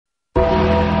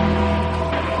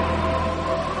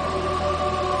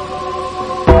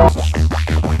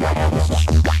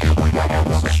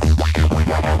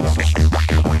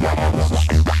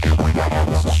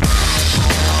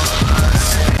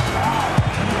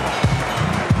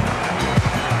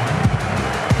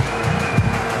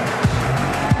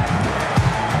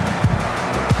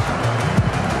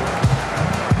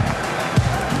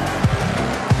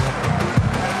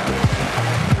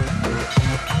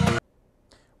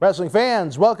Wrestling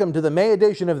fans, welcome to the May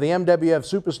edition of the MWF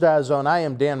Superstar Zone. I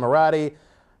am Dan Marotti.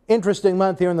 Interesting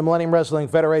month here in the Millennium Wrestling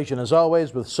Federation, as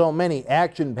always, with so many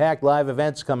action-packed live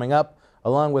events coming up,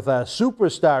 along with a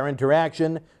superstar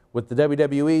interaction with the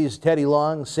WWE's Teddy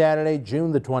Long, Saturday,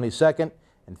 June the 22nd,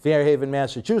 in Fairhaven,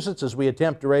 Massachusetts, as we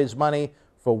attempt to raise money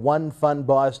for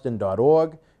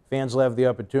OneFundBoston.org. Fans will have the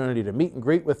opportunity to meet and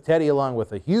greet with Teddy, along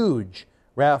with a huge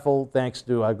raffle, thanks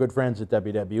to our good friends at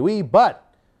WWE. But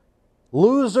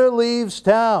loser leaves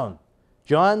town.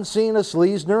 John Cena,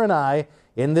 Sleesner, and I,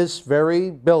 in this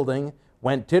very building,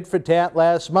 went tit for tat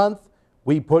last month.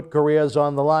 We put careers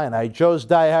on the line. I chose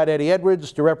diehard Eddie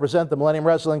Edwards to represent the Millennium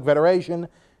Wrestling Federation.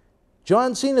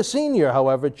 John Cena Sr.,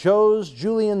 however, chose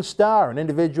Julian Starr, an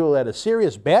individual who had a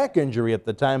serious back injury at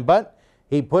the time, but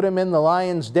he put him in the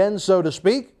lion's den, so to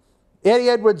speak. Eddie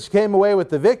Edwards came away with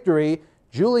the victory.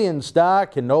 Julian Starr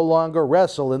can no longer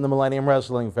wrestle in the Millennium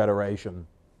Wrestling Federation.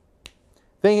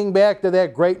 Thinking back to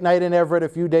that great night in Everett a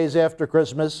few days after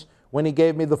Christmas when he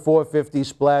gave me the 450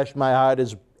 splash, my heart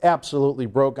is absolutely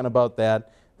broken about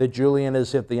that Julian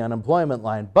has hit the unemployment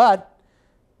line. But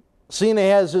Cena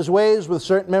has his ways with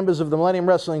certain members of the Millennium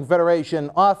Wrestling Federation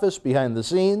office behind the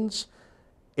scenes,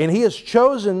 and he has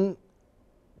chosen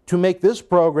to make this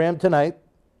program tonight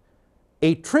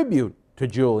a tribute to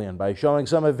Julian by showing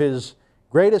some of his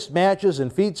greatest matches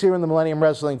and feats here in the Millennium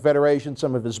Wrestling Federation,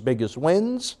 some of his biggest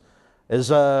wins, as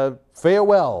a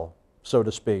farewell, so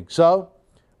to speak. So,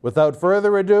 without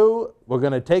further ado, we're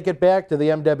going to take it back to the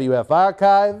MWF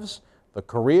archives, the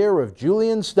career of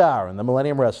Julian Starr in the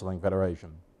Millennium Wrestling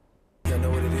Federation. I know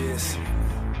what it is.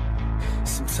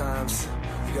 Sometimes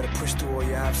you got to push through all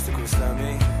your obstacles, you know what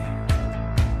I mean?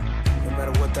 No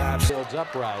matter what the obstacle.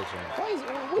 Uprising.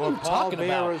 What are you talking about?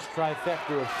 Bearer's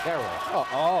trifecta of terror.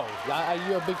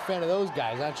 You're a big fan of those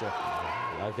guys, aren't you?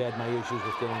 I've had my issues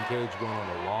with Dylan Cage going on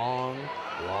a long,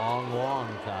 long, long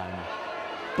time.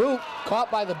 Boot.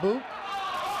 Caught by the boot.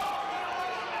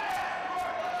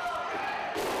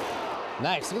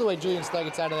 Nice. Look at the way Julian Starr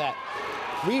gets out of that.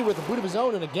 Reed with a boot of his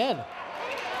own, and again.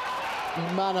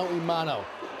 Imano.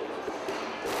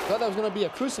 Thought that was going to be a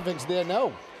crucifix there.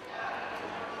 No.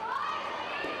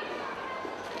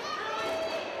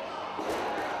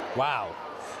 Wow.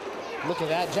 Look at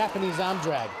that Japanese arm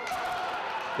drag.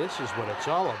 This is what it's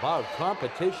all about.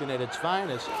 Competition at its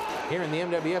finest here in the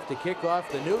MWF to kick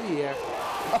off the new year.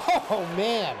 Oh,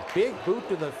 man. Big boot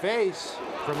to the face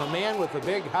from a man with a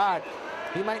big heart.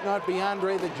 He might not be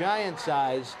Andre the Giant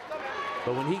size,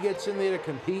 but when he gets in there to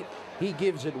compete, he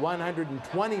gives it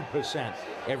 120%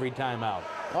 every time out.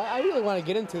 Well, I really want to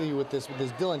get into you with this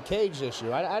Dylan Cage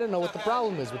issue. I don't know what the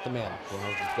problem is with the man.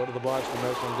 Well, go to the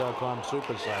BostonWrestling.com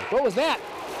super site. What was that?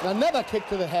 Another kick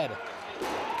to the head.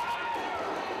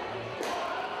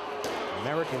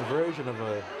 American version of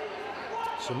a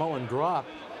Samoan drop.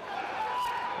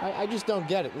 I just don't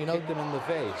get it, you know. Kicked him in the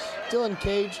face. Dylan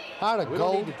Cage, heart of gold. We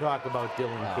don't need to talk about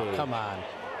Dylan Cage. Come on.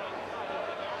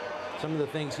 Some of the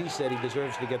things he said, he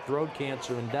deserves to get throat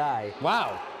cancer and die.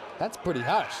 Wow, that's pretty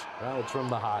harsh. Well, it's from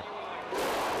the heart.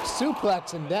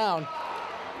 Suplex and down.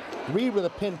 Reed with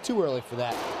a pin too early for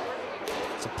that.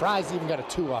 Surprised he even got a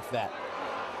 2 off that.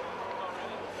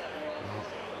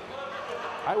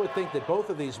 I would think that both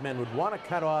of these men would want to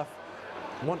cut off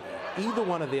either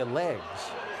one of their legs.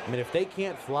 I mean, if they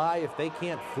can't fly, if they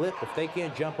can't flip, if they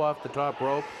can't jump off the top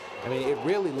rope, I mean, it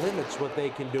really limits what they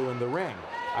can do in the ring.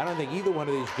 I don't think either one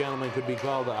of these gentlemen could be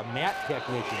called a mat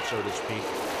technician, so to speak.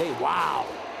 Hey, wow.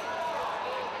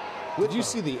 Did you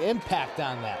see the impact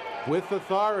on that? With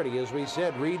authority, as we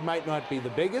said, Reed might not be the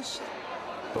biggest,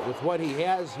 but with what he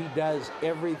has, he does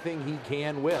everything he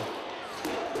can with.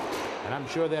 And I'm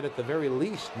sure that at the very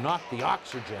least knocked the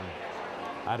oxygen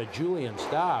out of Julian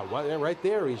Starr. Well, right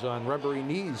there, he's on rubbery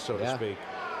knees, so to speak.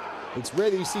 It's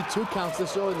rare that you see 2 counts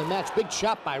this early in the match. Big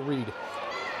shot by Reed.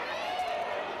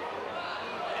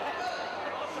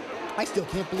 I still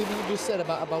can't believe what you just said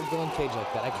about Dylan Cage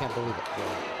like that. I can't believe it.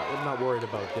 Yeah, I'm not worried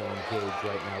about Dylan Cage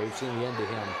right now. We've seen the end of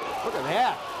him. Look at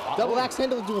that. Double axe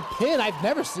handle into a pin. I've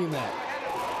never seen that.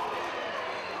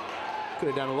 Could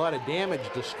have done a lot of damage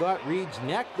to Scott Reed's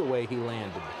neck the way he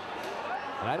landed.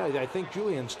 And I think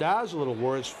Julian Starr's a little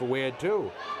worse for wear,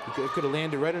 too. He could have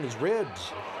landed right in his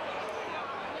ribs.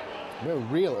 We're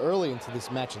real early into this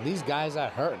match, and these guys are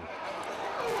hurting.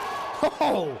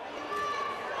 Oh!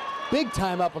 Big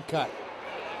time uppercut.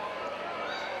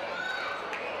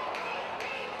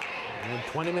 And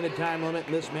 20-minute time limit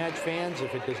in this match, fans,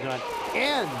 if it does not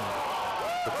end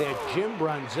with that Jim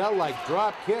Brunzell-like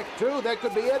drop kick, too. That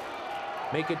could be it.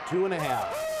 Make it 2.5.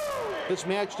 This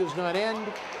match does not end.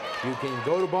 You can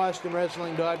go to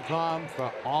bostonwrestling.com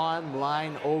for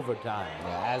online overtime.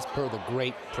 Yeah, as per the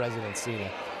great President Cena.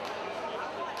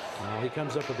 He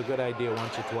comes up with a good idea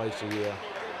once or twice a year.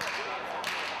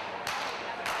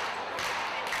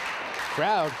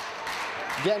 Crowd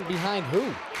getting behind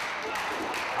who?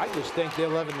 I just think they're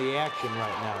loving the action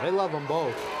right now. They love them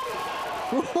both.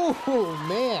 Ooh,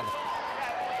 man.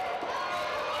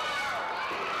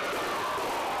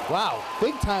 Wow,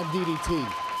 big time DDT.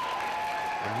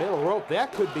 The middle rope,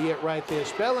 that could be it right there.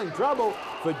 Spelling trouble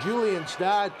for Julian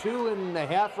Starr.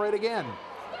 2.5 right again.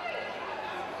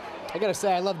 I gotta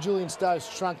say, I love Julian Starr's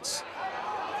trunks.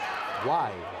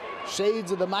 Why?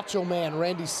 Shades of the Macho Man,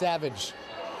 Randy Savage.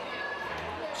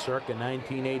 Circa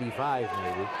 1985,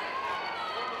 maybe.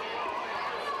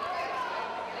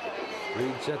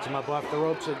 Reed sets him up off the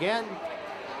ropes again.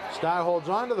 Starr holds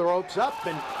on to the ropes, up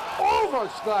and over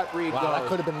Scott Reed goes. Wow, that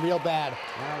could have been real bad.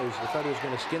 I thought he was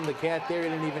going to skin the cat there. He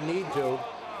didn't even need to.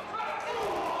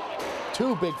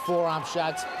 2 big forearm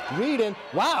shots. Reed in.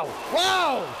 Wow,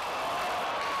 wow!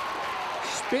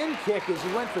 Spin kick as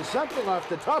he went for something off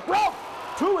the top rope.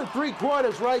 2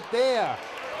 3/4 right there.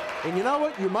 And you know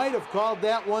what? You might have called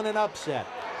that one an upset.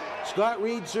 Scott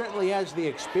Reed certainly has the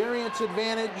experience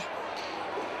advantage.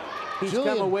 He's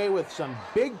come away with some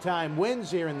big-time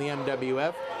wins here in the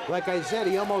MWF. Like I said,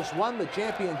 he almost won the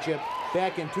championship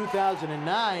back in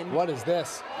 2009. What is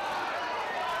this?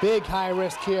 Big high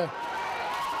risk here.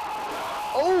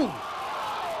 Oh!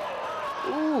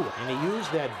 Ooh. And he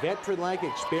used that veteran-like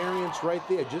experience right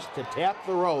there just to tap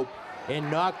the rope and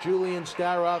knock Julian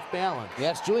Starr off balance.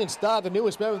 Yes, Julian Starr, the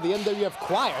newest member of the MWF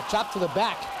choir, chopped to the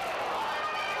back.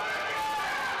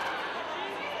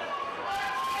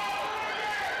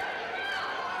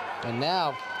 And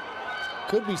now,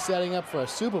 could be setting up for a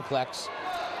superplex.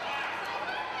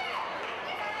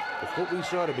 With what we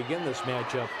saw to begin this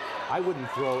matchup, I wouldn't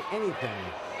throw anything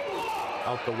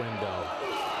out the window.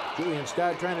 Julian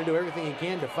Starr trying to do everything he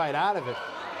can to fight out of it.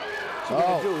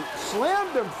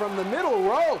 Slammed him from the middle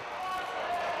rope.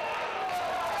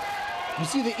 You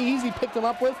see the ease he picked him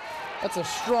up with? That's a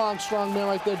strong, strong man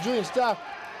right there. Julian Starr.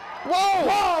 Whoa!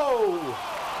 Whoa!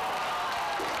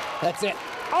 That's it.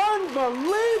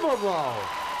 Unbelievable!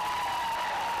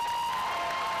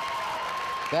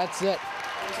 That's it.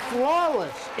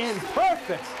 Flawless and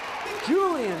perfect.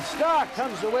 Julian Starr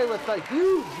comes away with a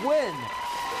huge win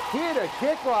here to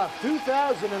kick off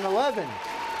 2011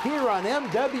 here on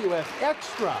MWF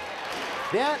Extra.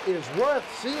 That is worth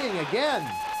seeing again.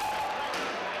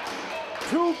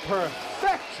 To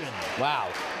perfection. Wow.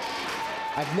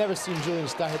 I've never seen Julian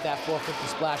Starr hit that 450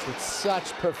 splash with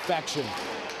such perfection.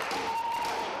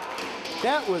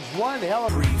 That was one hell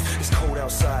of a... Breathe. It's cold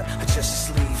outside, I just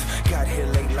sleeve. Got here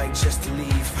late like just to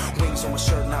leave. Wings on my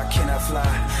shirt, now I cannot fly.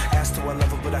 Asked her I love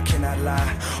her, but I cannot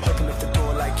lie. Open up the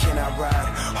door like can I ride?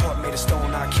 Heart made of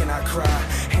stone, I cannot cry.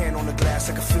 Hand on the glass,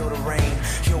 I can feel the rain.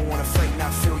 You don't wanna fight,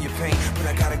 not feel your pain. But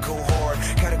I gotta go hard,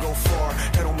 gotta go far.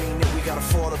 That don't mean that we gotta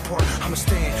fall apart. I'ma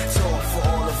stand tall for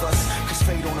all of us. Cause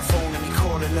fate on the phone and he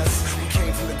calling us. We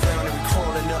came from the ground and we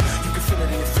crawling up. You can feel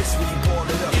it in your fist when you ball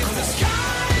it up. If the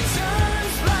sky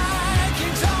turns black,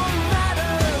 it don't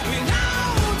matter. We know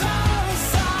the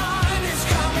sun is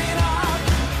coming up.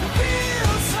 We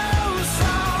feel so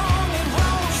strong, it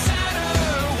won't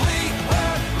shatter. We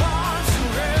were born to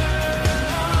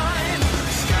run.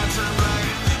 Sky turn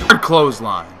black. Good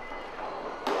clothesline.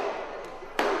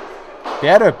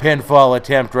 Better pinfall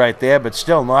attempt right there, but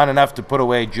still not enough to put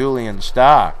away Julian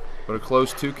Starr. But a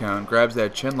close 2 count. Grabs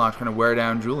that chin lock, trying to wear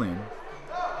down Julian.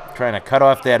 Trying to cut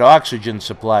off that oxygen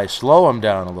supply, slow him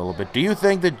down a little bit. Do you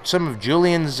think that some of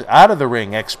Julian's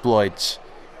out-of-the-ring exploits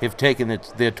have taken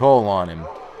their toll on him?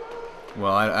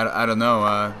 Well, I don't know.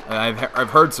 I've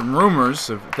heard some rumors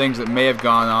of things that may have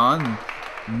gone on,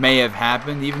 may have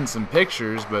happened, even some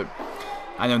pictures, but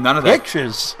I know none of that.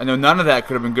 Pictures? I know none of that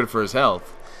could have been good for his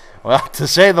health. Well, to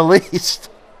say the least.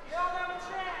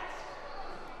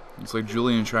 It's like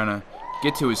Julian trying to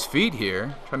get to his feet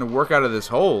here, trying to work out of this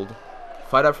hold,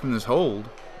 fight up from this hold.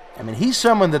 I mean, he's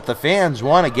someone that the fans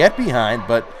want to get behind,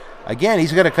 but again,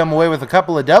 he's got to come away with a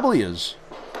couple of W's.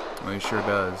 Well, he sure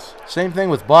does. Same thing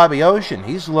with Bobby Ocean.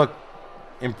 He's looked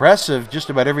impressive just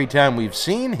about every time we've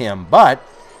seen him, but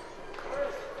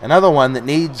another one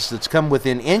that's come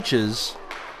within inches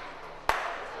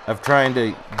of trying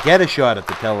to get a shot at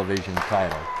the television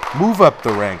title, move up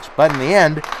the ranks, but in the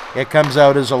end, it comes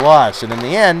out as a loss. And in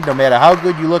the end, no matter how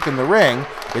good you look in the ring,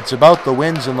 it's about the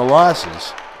wins and the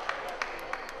losses.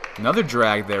 Another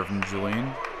drag there from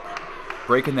Julian.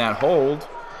 Breaking that hold.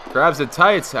 Grabs the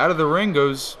tights. Out of the ring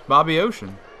goes Bobby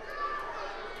Ocean.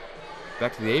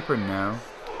 Back to the apron now.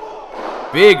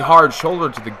 Big hard shoulder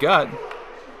to the gut.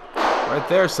 Right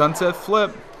there, sunset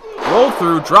flip. Roll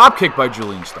through, drop kick by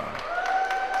Julian Starr.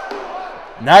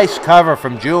 Nice cover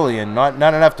from Julian, not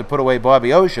enough to put away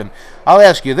Bobby Ocean. I'll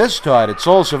ask you this, Todd. At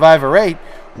Soul Survivor 8,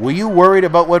 were you worried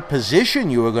about what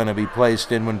position you were going to be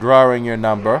placed in when drawing your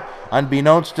number,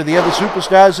 unbeknownst to the other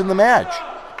superstars in the match?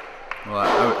 Well,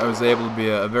 I was able to be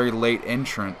a very late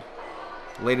entrant,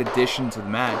 late addition to the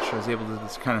match. I was able to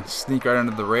just kind of sneak right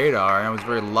under the radar, and I was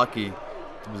very lucky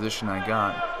the position I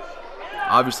got.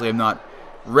 Obviously, I'm not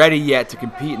ready yet to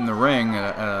compete in the ring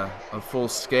at a full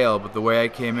scale, but the way I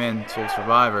came in Soul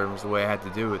Survivor was the way I had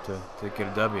to do it to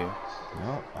get a W.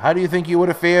 Well, how do you think you would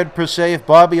have fared, per se, if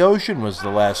Bobby Ocean was the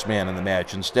last man in the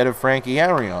match instead of Frankie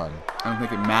Arion? I don't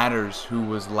think it matters who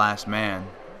was the last man.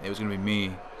 It was going to be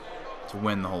me to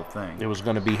win the whole thing. It was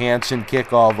going to be Hansen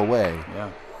kick all the way. Yeah.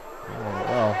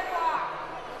 Well.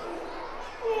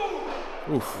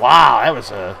 Oof. Wow, that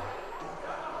was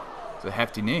It's a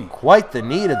hefty knee. quite the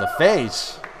knee to the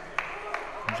face.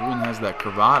 Julian has that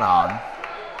cravat on,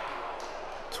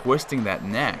 twisting that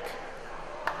neck.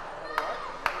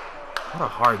 What a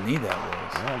hard knee that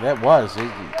was. Yeah, that was.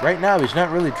 Right now, he's not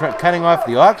really cutting off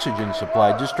the oxygen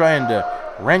supply, just trying to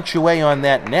wrench away on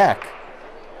that neck.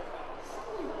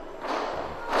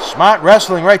 Smart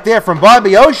wrestling right there from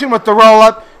Bobby Ocean with the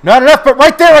roll-up. Not enough, but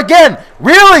right there again.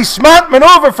 Really smart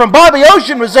maneuver from Bobby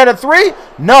Ocean. Was that a 3?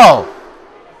 No.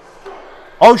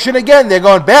 Ocean again. They're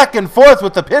going back and forth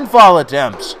with the pinfall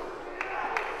attempts.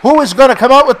 Who is going to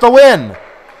come out with the win?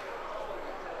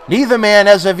 Neither man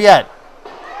as of yet.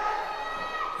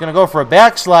 Going to go for a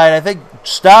backslide. I think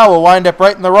Starr will wind up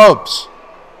right in the ropes.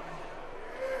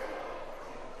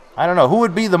 I don't know. Who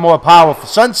would be the more powerful?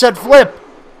 Sunset flip.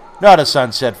 Not a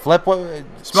sunset flip.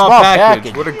 Small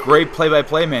package. What a great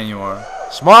play-by-play man you are.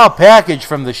 Small package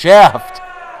from the Shaft.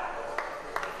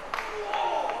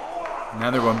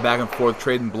 Now they're going back and forth,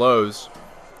 trading blows.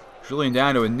 Julian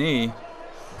down to a knee.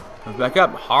 Comes back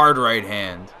up. Hard right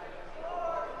hand.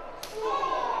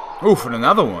 Oof, and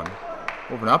another one.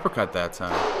 Over an uppercut that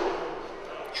time.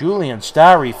 Julian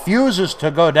Starr refuses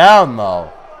to go down,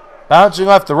 though. Bouncing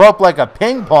off the rope like a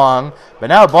ping pong, but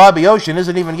now Bobby Ocean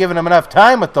isn't even giving him enough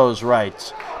time with those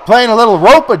rights. Playing a little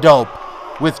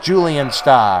rope-a-dope with Julian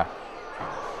Starr.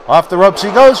 Off the ropes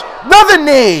he goes. Another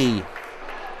knee!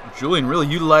 Julian really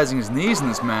utilizing his knees in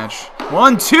this match.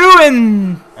 1, 2,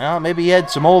 and... Well, maybe he had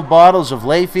some old bottles of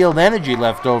Layfield Energy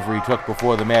left over he took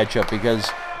before the matchup, because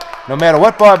no matter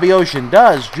what Bobby Ocean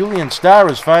does, Julian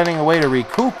Starr is finding a way to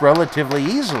recoup relatively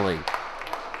easily.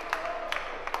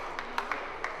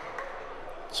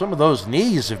 Some of those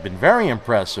knees have been very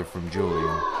impressive from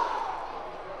Julian.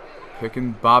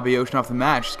 Picking Bobby Ocean off the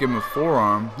mat, just give him a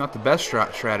forearm. Not the best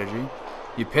strategy.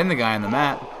 You pin the guy on the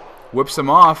mat, whips him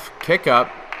off, kick up,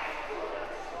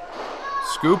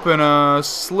 scoop and a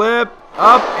slip,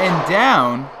 up and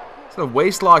down. Is that a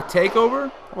waist lock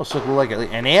takeover? Almost looked like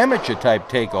an amateur type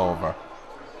takeover.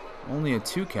 Only a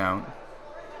 2 count.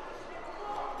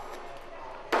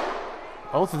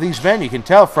 Both of these men, you can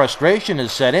tell frustration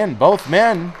has set in. Both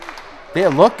men, they're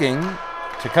looking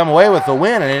to come away with the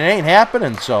win, and it ain't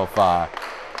happening so far.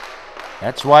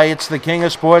 That's why it's the king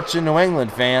of sports in New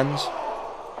England, fans.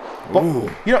 You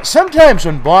know, sometimes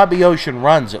when Bobby Ocean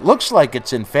runs, it looks like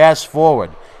it's in fast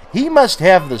forward. He must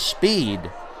have the speed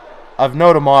of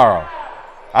no tomorrow.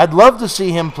 I'd love to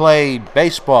see him play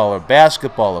baseball or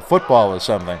basketball or football or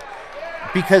something,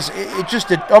 because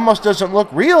it almost doesn't look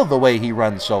real the way he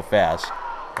runs so fast.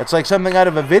 It's like something out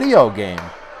of a video game.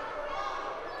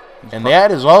 And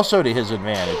that is also to his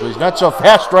advantage. He's not so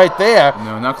fast right there.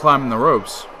 No, not climbing the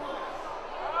ropes.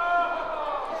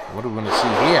 What are we going to see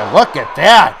here? Look at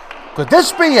that. Could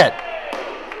this be it?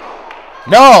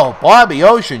 No, Bobby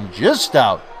Ocean just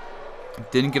out.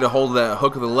 Didn't get a hold of that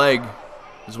hook of the leg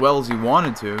as well as he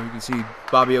wanted to. You can see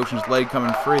Bobby Ocean's leg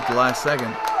coming free at the last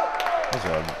second.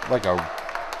 That's like a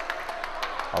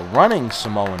running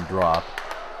Samoan drop.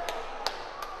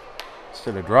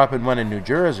 Instead of dropping one in New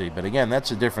Jersey. But again, that's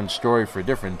a different story for a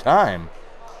different time.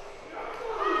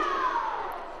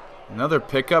 Another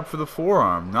pickup for the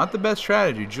forearm. Not the best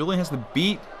strategy. Julian has to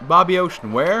beat Bobby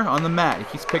Ocean. Where? On the mat. He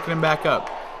keeps picking him back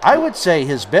up. I would say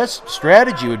his best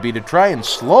strategy would be to try and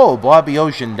slow Bobby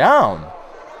Ocean down.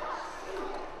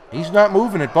 He's not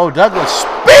moving at Bo Douglas.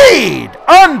 Speed!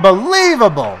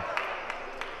 Unbelievable!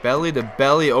 Belly to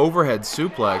belly overhead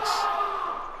suplex.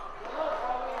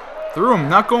 Through him,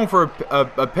 not going for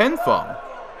a pinfall.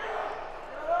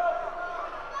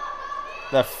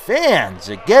 The fans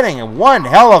are getting one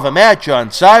hell of a match on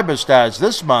Cyberstars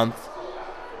this month.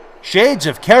 Shades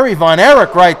of Kerry Von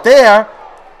Erich right there.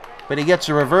 but he gets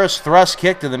a reverse thrust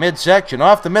kick to the midsection,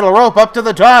 off the middle rope, up to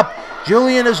the top.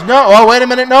 Julian is no. Oh, wait a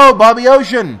minute, no, Bobby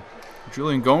Ocean.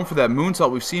 Julian going for that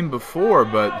moonsault we've seen before,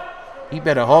 but He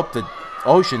better hope that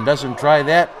Ocean doesn't try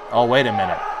that. Oh, wait a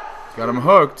minute. got him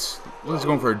hooked. He's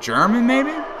going for a German,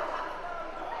 maybe?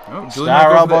 Oh, Julian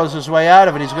Starr elbows his way out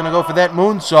of it. He's going to go for that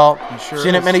moonsault. He sure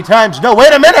Seen it is. many times. No,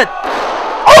 wait a minute.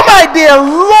 Oh, my dear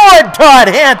Lord, Todd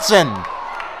Hansen.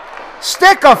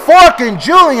 Stick a fork in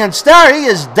Julian Starr. He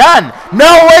is done.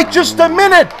 No, wait just a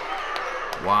minute.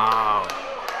 Wow.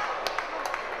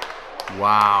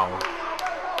 Wow.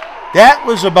 That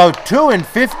was about 2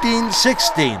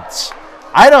 15/16.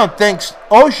 I don't think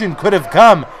Ocean could have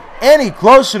come any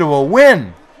closer to a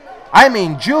win. I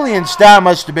mean, Julian Starr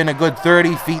must have been a good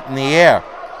 30 feet in the air.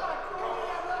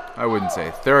 I wouldn't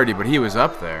say 30, but he was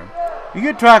up there.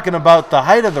 You're talking about the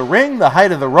height of the ring, the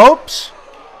height of the ropes?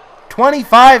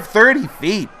 25, 30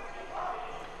 feet.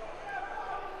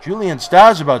 Julian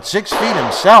Starr's about 6 feet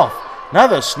himself.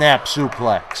 Another snap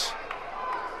suplex.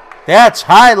 That's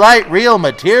highlight reel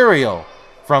material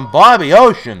from Bobby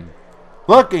Ocean,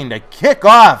 looking to kick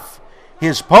off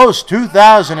his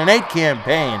post-2008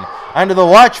 campaign under the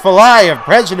watchful eye of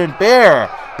President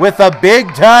Bear with a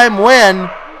big-time win.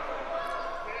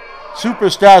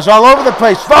 Superstars all over the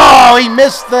place. Oh, he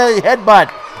missed the headbutt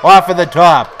off of the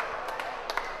top.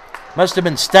 Must have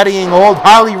been studying old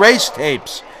Harley race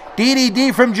tapes.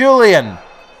 DDD from Julian.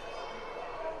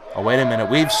 Oh, wait a minute.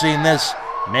 We've seen this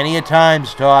many a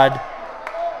times, Todd.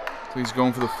 So he's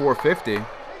going for the 450.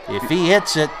 If he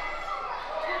hits it.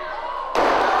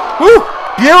 Woo!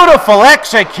 Beautiful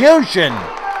execution.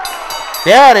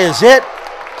 That is it.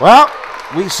 Well,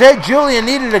 we said Julian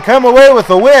needed to come away with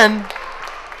a win.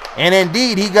 And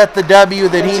indeed, he got the W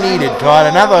that he needed,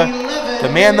 Todd. The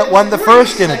man that won the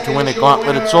first to win a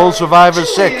gauntlet at Soul Survivor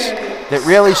 6, that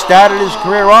really started his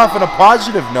career off on a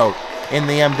positive note in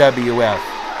the MWF.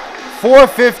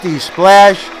 450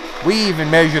 splash. We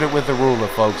even measured it with the ruler,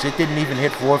 folks. It didn't even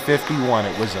hit 451.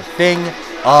 It was a thing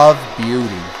of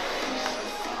beauty.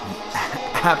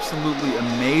 Absolutely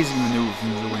amazing maneuver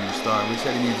from Julian Starr. We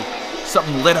said he needed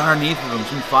something lit underneath of him,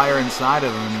 some fire inside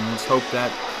of him, and let's hope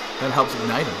that helps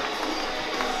ignite him.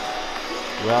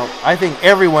 Well, I think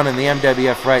everyone in the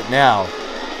MWF right now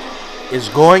is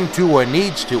going to or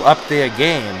needs to up their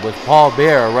game with Paul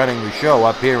Bear running the show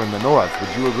up here in the North.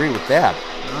 Would you agree with that?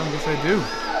 I guess I do.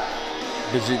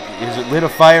 Is it lit a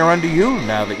fire under you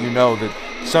now that you know that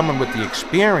someone with the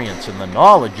experience and the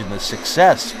knowledge and the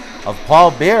success of Paul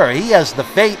Bear, he has the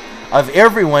fate of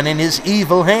everyone in his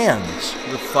evil hands?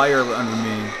 The fire under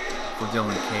me for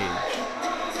Dylan Cage.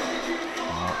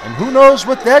 And who knows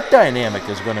what that dynamic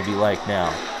is going to be like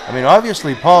now. I mean,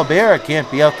 obviously, Paul Bear can't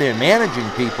be out there managing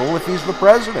people if he's the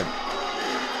president.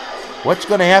 What's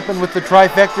going to happen with the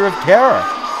trifecta of terror?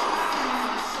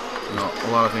 Well, a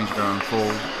lot of things are going to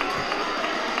unfold.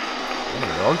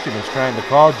 Ocean is trying to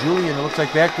call Julian, it looks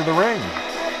like, back to the ring.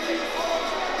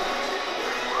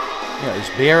 Is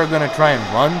Bear going to try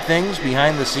and run things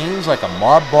behind the scenes like a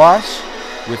mob boss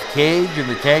with Cage and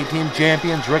the tag team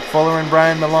champions Rick Fuller and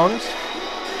Brian Malonis?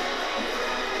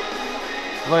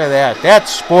 Look at that.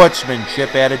 That's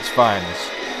sportsmanship at its finest.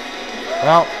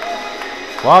 Well,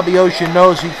 Bobby Ocean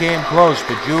knows he came close,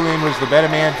 but Julian was the better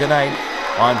man tonight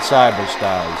on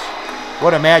Cyberstars.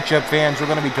 What a matchup, fans. We're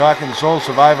going to be talking Soul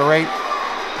Survivor 8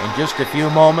 in just a few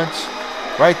moments.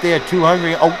 Right there, Too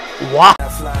Hungry. Oh, wow.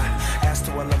 Asked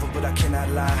to I love her, but I cannot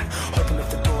lie. Open up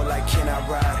the door like, can I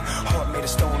ride? Heart made of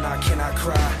stone, I cannot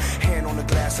cry. Hand on the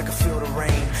glass, I can feel the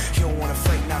rain. You don't wanna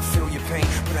fight, not feel your pain.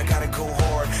 But I gotta go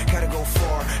hard, gotta go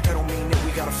far. That don't mean that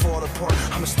we gotta fall apart.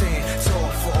 I'ma stand tall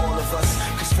for all of us.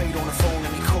 Cause fate on the phone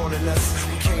and he calling us.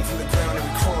 We came from the ground and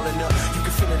we crawling up. You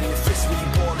can feel it in your fist when you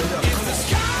ball it up. If the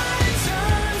sky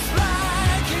turns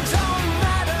black, it don't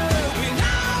matter. We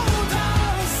know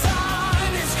the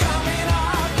sun is coming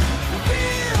up. We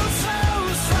feel so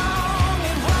strong,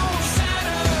 it won't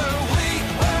shatter. We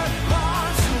were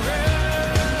born to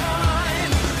run.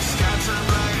 Sky turn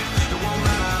black, it won't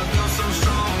matter. I feel so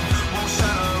strong, won't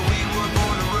shatter. We were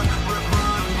born to run.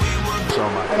 We were So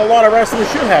much. And a lot of wrestlers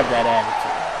should have that attitude.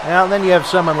 Now, then you have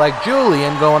someone like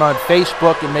Julian going on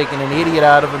Facebook and making an idiot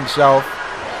out of himself.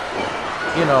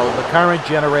 You know, the current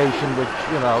generation, which,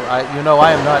 I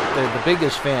am not the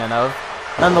biggest fan of.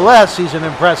 Nonetheless, he's an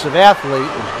impressive athlete,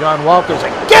 as John Walters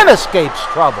again escapes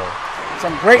trouble.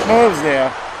 Some great moves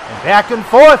there. And back and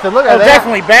forth, and look at that.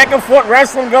 Definitely back and forth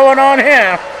wrestling going on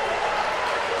here.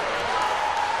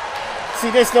 See,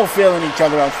 they're still feeling each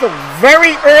other out. Still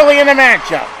very early in the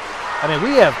matchup. I mean,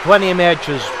 we have plenty of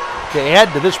matches to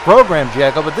add to this program,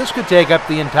 Jacob, but this could take up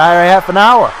the entire half an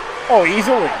hour. Oh,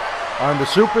 easily. On the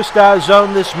Superstar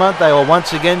Zone this month, I will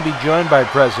once again be joined by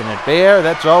President Bear.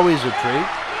 That's always a treat.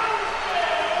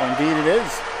 Indeed it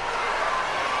is.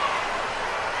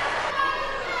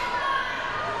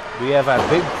 We have our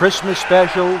big Christmas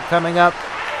special coming up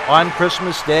on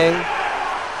Christmas Day.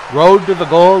 Road to the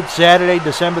Gold, Saturday,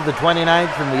 December the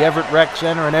 29th from the Everett Rec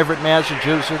Center in Everett,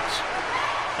 Massachusetts.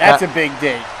 That's a big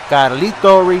date.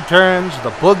 Carlito returns, the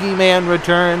Boogeyman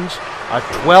returns, a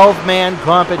 12-man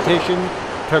competition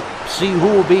to see who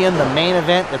will be in the main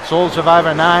event at Soul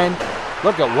Survivor 9.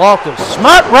 Look at Walter.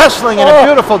 Smart wrestling and a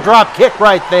beautiful drop kick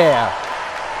right there.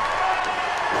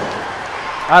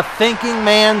 A thinking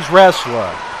man's wrestler.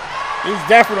 He's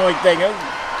definitely thinking.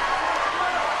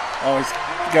 Oh, he's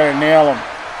going to nail him.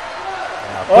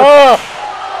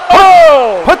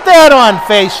 Put that on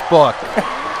Facebook.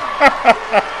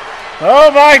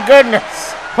 Oh, my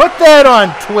goodness. Put that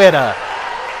on Twitter.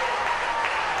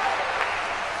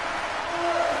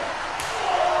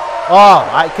 Oh,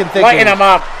 I can think Lighten him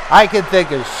up. I can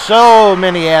think of so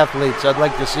many athletes I'd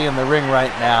like to see in the ring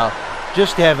right now.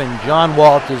 Just having John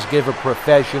Walters give a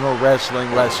professional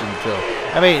wrestling lesson to.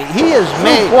 I mean,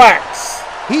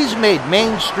 he's made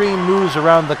mainstream news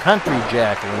around the country,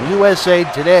 Jacqueline. USA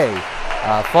Today,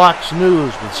 Fox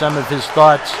News with some of his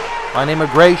thoughts on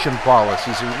immigration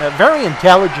policies. He's a very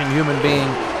intelligent human being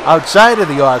outside of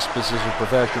the auspices of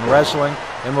professional wrestling,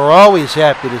 and we're always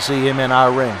happy to see him in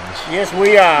our rings. Yes,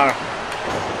 we are.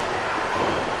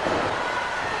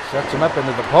 Sets him up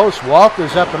into the post.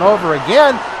 Walters up and over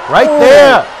again. Right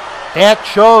there. That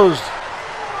shows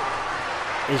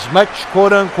as much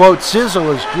quote-unquote sizzle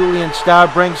as Julian Starr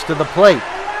brings to the plate.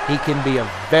 He can be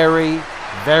a very,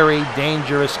 very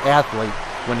dangerous athlete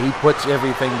when he puts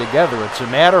everything together. It's a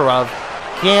matter of,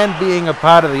 can being a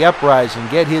part of the Uprising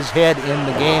get his head in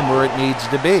the game where it needs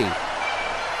to be?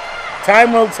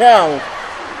 Time will tell.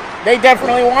 They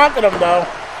definitely wanted him, though.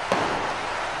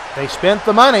 They spent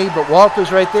the money, but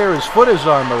Walters right there, his foot is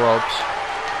on the ropes.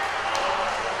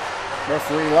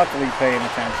 Referee luckily paying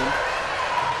attention.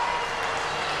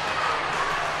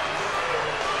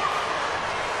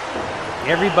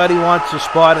 Everybody wants a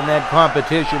spot in that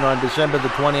competition on December the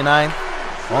 29th.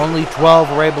 Only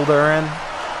 12 were able to earn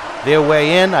their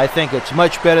way in. I think it's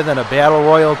much better than a Battle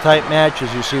Royal type match,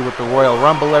 as you see with the Royal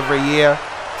Rumble every year.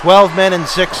 12 men in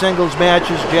 6 singles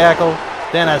matches, Jackal.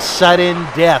 Then a sudden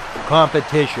death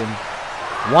competition.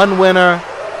 One winner,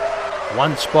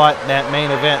 one spot in that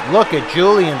main event. Look at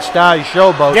Julian Starr's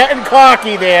showboat. Getting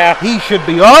cocky there. He should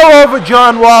be all over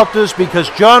John Walters because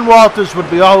John Walters would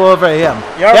be all over him.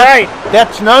 You're right.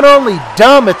 That's not only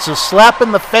dumb, it's a slap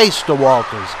in the face to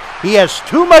Walters. He has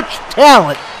too much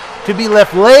talent to be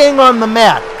left laying on the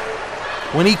mat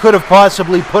when he could have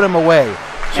possibly put him away.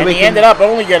 So and he ended up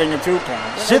only getting a 2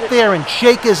 count. Sit there and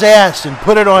shake his ass and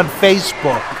put it on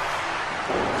Facebook.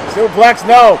 Suplex,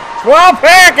 no. Small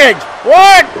package.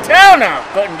 1, 2, no.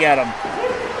 Couldn't get him.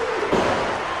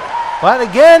 But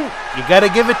again, you got to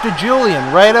give it to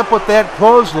Julian. Right up with that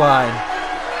clothesline.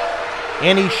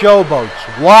 And he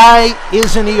showboats. Why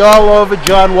isn't he all over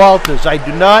John Walters? I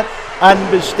do not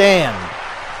understand.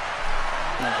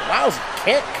 Lousy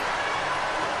kick.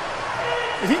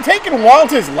 Is he taking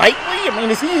Walters lightly? I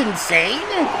mean, is he insane?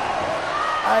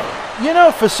 You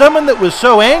know, for someone that was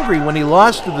so angry when he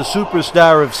lost to the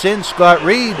Superstar of Sin, Scott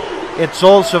Reed, at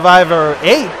Soul Survivor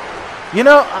 8, you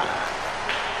know,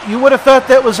 you would have thought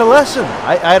that was a lesson.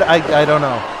 I don't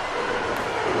know.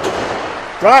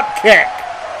 Drop kick.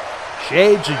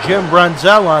 Shades of Jim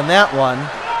Brunzell on that one.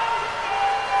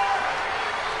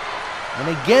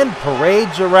 And again,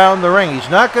 parades around the ring. He's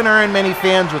not going to earn many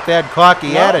fans with that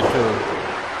cocky attitude.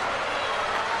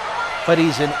 But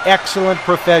he's an excellent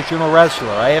professional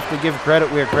wrestler. I have to give credit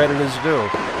where credit is due.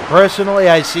 Personally,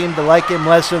 I seem to like him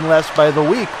less and less by the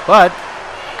week, but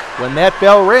when that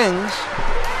bell rings,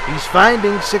 he's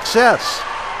finding success.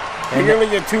 And barely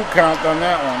a 2 count on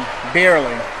that one.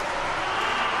 Barely.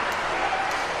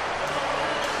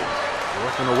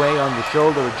 Working away on the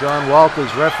shoulder of John Walters,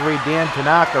 referee Dan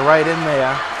Tanaka right in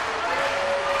there.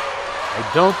 I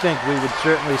don't think we would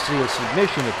certainly see a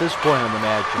submission at this point in the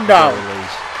match. No.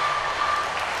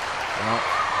 Well,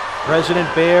 President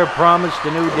Bear promised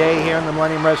a new day here in the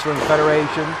Millennium Wrestling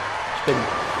Federation. It's been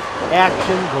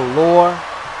action galore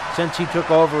since he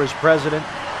took over as president.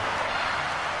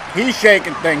 He's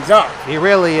shaking things up. He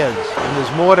really is, and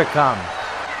there's more to come.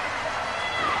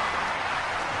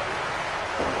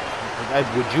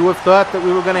 Would you have thought that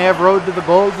we were going to have Road to the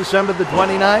Gold December the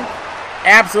 29th?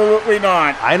 Absolutely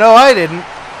not. I know I didn't.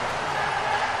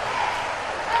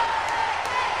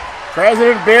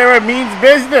 President Bear means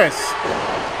business.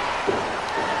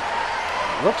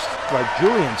 Looks like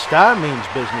Julian Starr means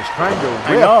business, trying to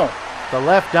I rip know. the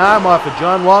left arm off of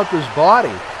John Walters'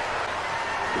 body.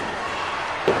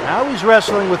 Now he's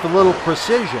wrestling with a little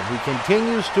precision. He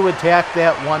continues to attack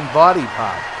that one body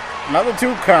part. Another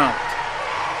 2 count.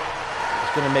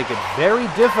 It's going to make it very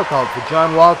difficult for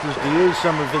John Walters to use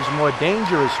some of his more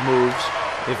dangerous moves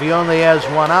if he only has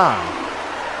one arm.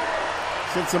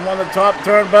 Sits him on the top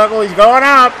turnbuckle. He's going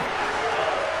up.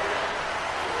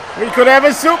 We could have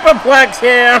a superplex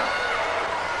here.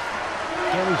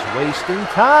 And he's wasting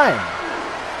time.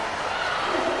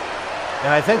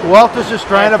 And I think Walters is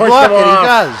trying to push block him it. He off.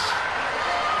 does.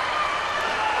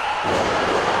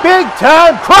 Big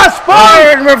time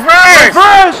crossbody. In reverse.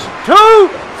 Reverse. 2,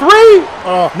 3.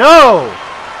 Oh. No.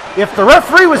 If the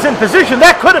referee was in position,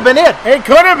 that could have been it. It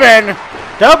could have been.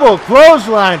 Double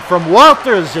clothesline from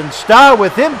Walters and Starr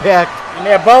with impact. And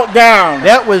they're both down.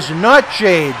 That was not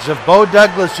shades of Bo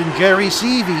Douglas and Jerry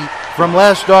Seavey from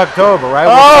last October. I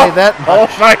will say that much.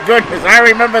 Oh my goodness, I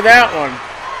remember that one.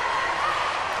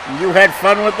 You had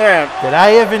fun with that. Did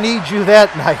I ever need you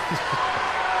that night?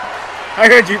 I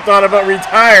heard you thought about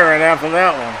retiring after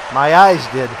that one. My eyes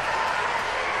did.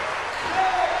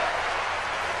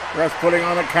 Ref's putting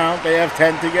on a count. They have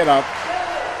 10 to get up.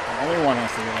 Only one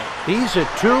has to get up. These are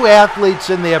 2 athletes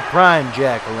in their prime,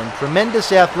 Jackal, in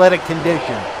tremendous athletic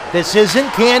condition. This isn't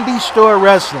candy store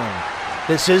wrestling.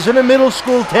 This isn't a middle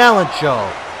school talent show.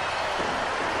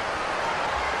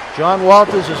 John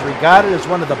Walters is regarded as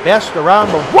one of the best around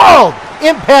the world.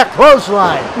 Impact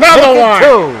clothesline. Another Make it one.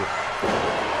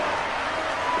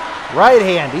 2. Right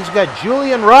hand. He's got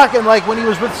Julian rocking like when he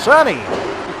was with Sonny.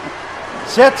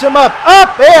 Sets him up.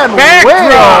 Up and Back way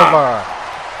drop. over.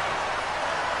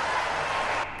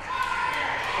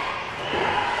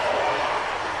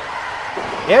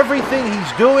 Everything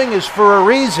he's doing is for a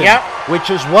reason, Yep. which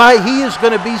is why he is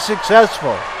going to be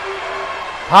successful.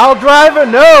 Pile driver,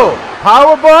 no.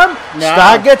 Power bomb, No.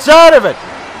 Starr gets out of it.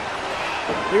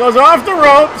 He goes off the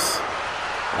ropes.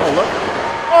 Oh, look.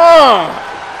 Oh.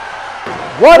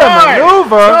 What a 1,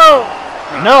 maneuver.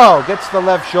 2. No, gets the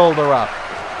left shoulder up.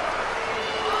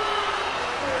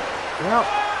 Well,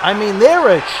 I mean, there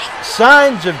are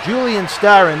signs of Julian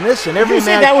Starr in this and Did every you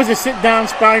say match. that was a sit-down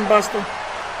spine buster?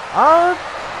 Uh,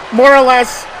 More or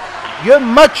less. you're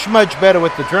much, much better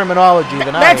with the terminology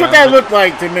than I am. That's what that looked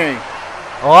like to me.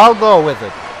 Oh, I'll go with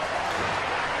it.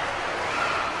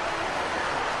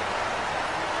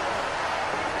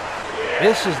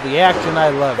 This is the action I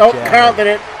love, Oh, Jack. counted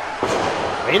it.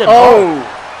 Wait a minute. Oh.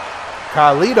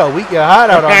 Carlito, eat your heart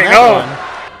out on I that know. one.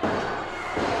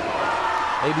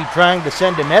 Maybe trying to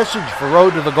send a message for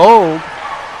Road to the Gold.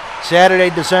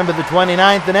 Saturday, December the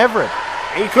 29th in Everett.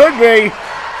 He could be.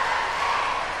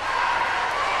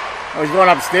 Oh, he's going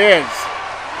upstairs.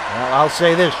 Well, I'll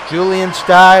say this. Julian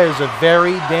Starr is a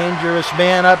very dangerous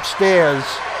man upstairs.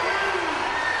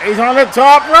 He's on the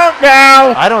top rope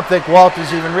now. I don't think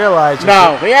Walters even realizes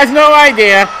No, it. he has no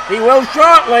idea. He will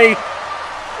shortly.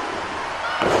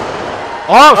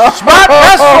 Oh, smart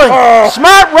wrestling!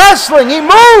 Smart wrestling! He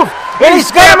moved! And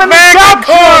he's got him in the back and caught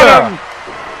sharpshooter! him.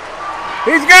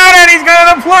 He's got it. He's going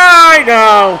to apply.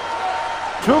 No.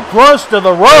 Too close to the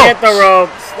ropes. Hit the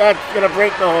ropes. That's going to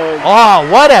break the hold. Oh,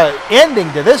 what an ending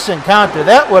to this encounter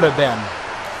that would have been.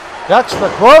 Ducks the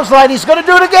clothesline. He's going to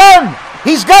do it again.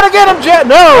 He's got to get him,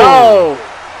 No. Oh.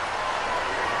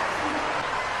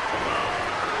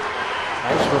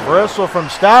 Nice reversal from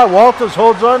Starr. Walters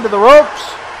holds on to the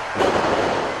ropes.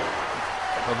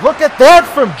 But look at that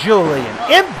from Julian.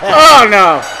 Impact. Oh,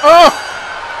 no. Oh.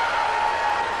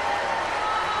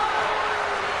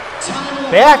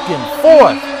 Back and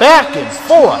forth. Back and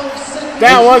forth.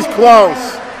 That was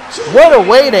close. What a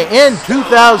way to end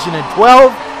 2012.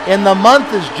 And the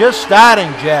month is just starting,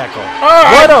 Jackal. Oh,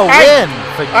 What a win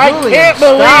for I Julian can't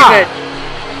Starr. believe it.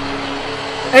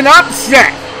 An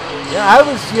upset. Yeah,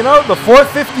 the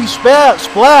 450 splash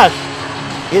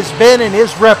has been in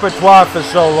his repertoire for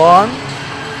so long.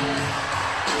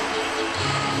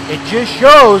 It just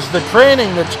shows the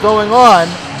training that's going on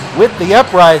with the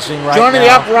Uprising right Joining the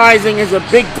now. Uprising is a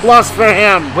big plus for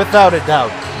him. Without a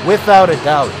doubt. Without a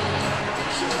doubt.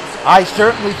 I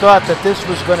certainly thought that this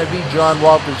was going to be John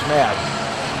Walters' match.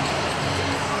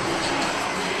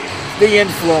 The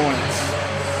influence.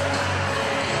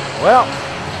 Well,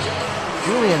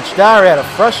 Julian Starr had a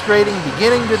frustrating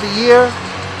beginning to the year.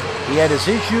 He had his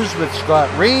issues with Scott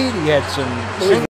Reed. He had some